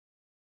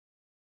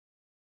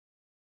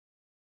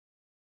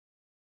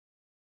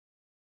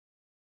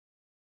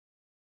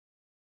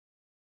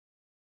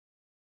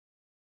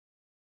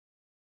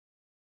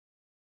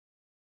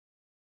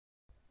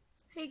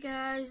Hey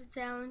guys, it's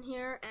Alan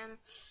here, and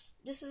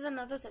this is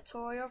another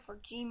tutorial for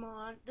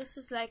Gmod. This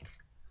is like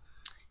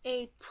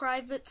a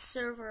private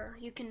server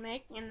you can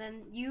make, and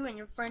then you and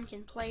your friend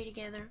can play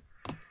together.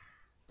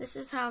 This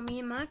is how me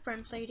and my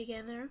friend play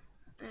together,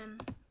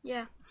 and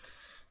yeah.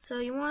 So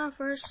you want to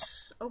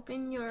first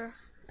open your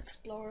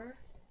Explorer.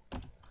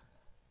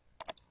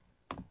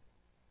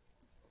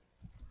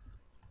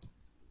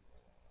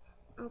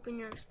 Open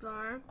your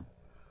Explorer,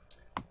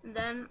 and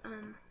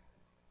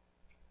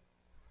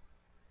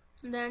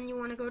then you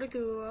want to go to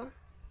Google.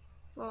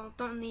 Well,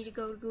 don't need to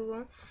go to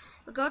Google,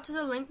 but go to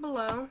the link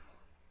below.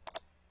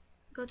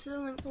 Go to the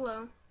link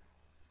below.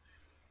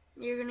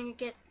 You're gonna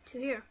get to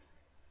here.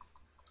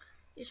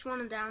 You just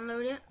want to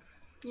download it.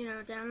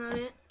 Download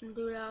it and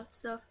do all that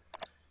stuff.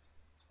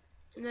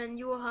 And then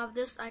you will have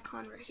this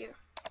icon right here.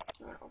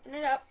 You want to open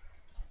it up.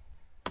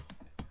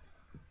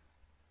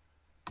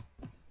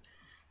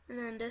 And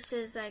then this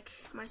is like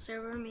my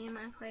server, me and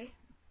my play.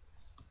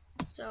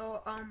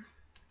 So,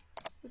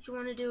 what you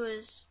want to do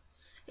is,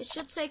 it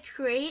should say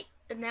create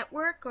a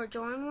network or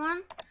join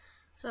one.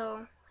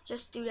 So,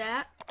 just do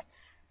that.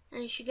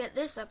 And you should get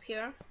this up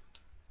here.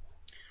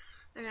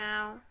 And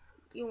now,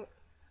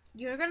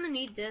 you're going to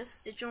need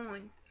this to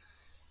join.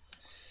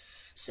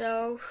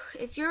 So,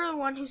 if you're the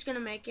one who's going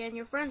to make it and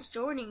your friend's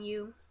joining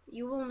you,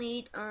 you will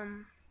need,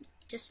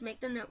 just make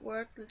the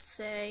network, let's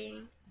say,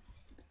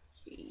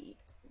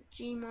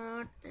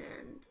 Gmod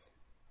and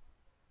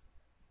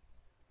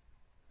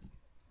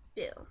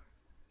Bill.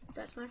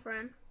 That's my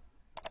friend.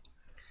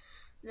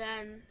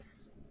 Then,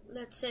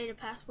 let's say the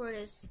password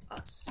is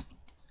us.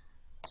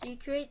 So you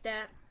create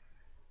that.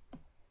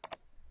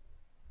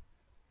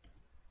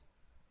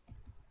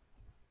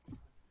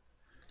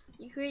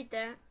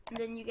 And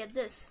then you get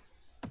this.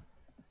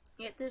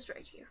 You get this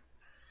right here.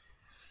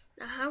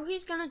 Now, how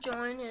he's gonna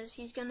join is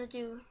he's gonna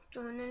do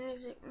join an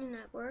existing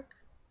network.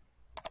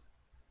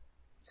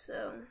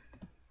 So,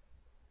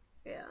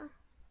 yeah.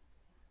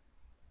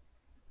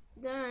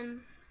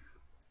 Then,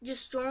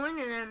 just join,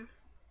 and then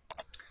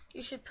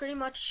you should pretty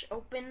much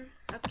open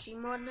up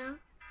Gmod now.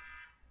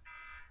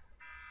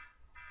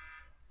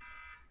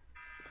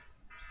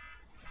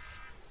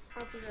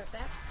 I'll be right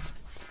back.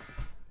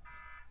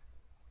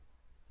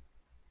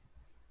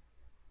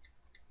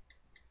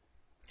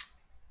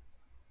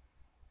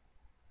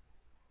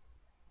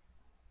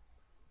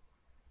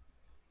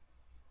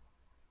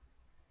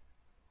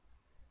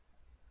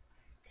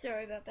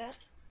 Sorry about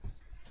that.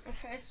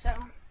 Okay, so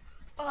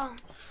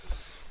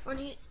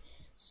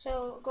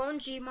go on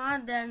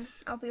Gmod, then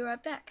I'll be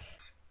right back.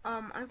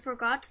 I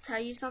forgot to tell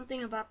you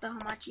something about the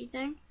Hamachi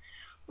thing.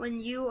 When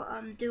you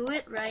do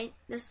it, right,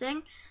 this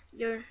thing,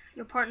 your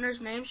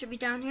partner's name should be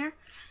down here,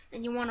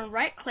 and you want to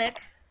right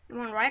click.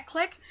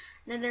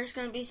 Then there's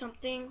going to be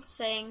something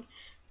saying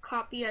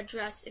copy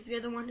address. If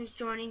you're the one who's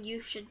joining, you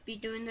should be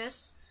doing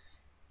this.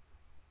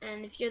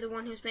 And if you're the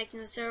one who's making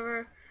the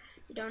server,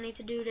 you don't need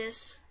to do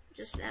this.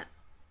 Just that.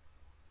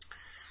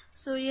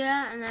 So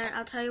yeah, and then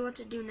I'll tell you what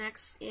to do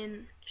next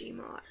in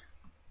Gmod.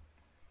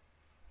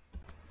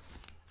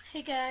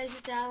 Hey guys,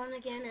 it's Alan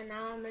again, and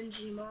now I'm in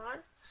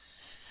Gmod.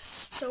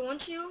 So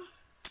once you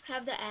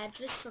have the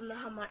address from the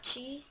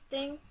Hamachi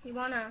thing, you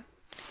wanna,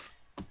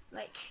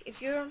 like,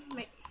 if you're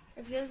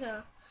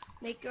the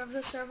maker of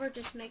the server,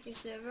 just make your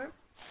server.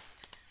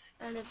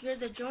 And if you're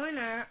the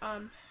joiner,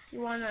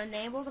 you wanna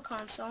enable the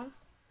console,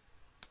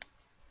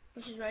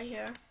 which is right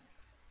here.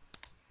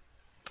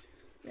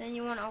 Then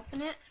you want to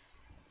open it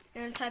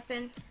and type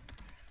in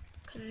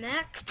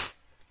connect,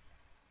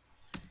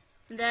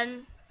 and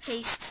then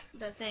paste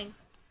the thing.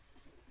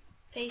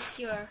 Paste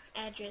your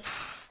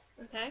address,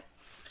 okay?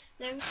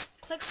 Then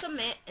click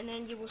submit, and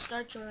then you will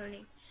start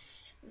joining.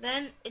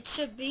 Then it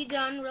should be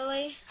done,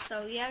 really.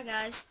 So yeah,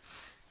 guys,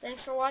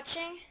 thanks for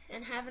watching,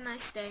 and have a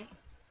nice day.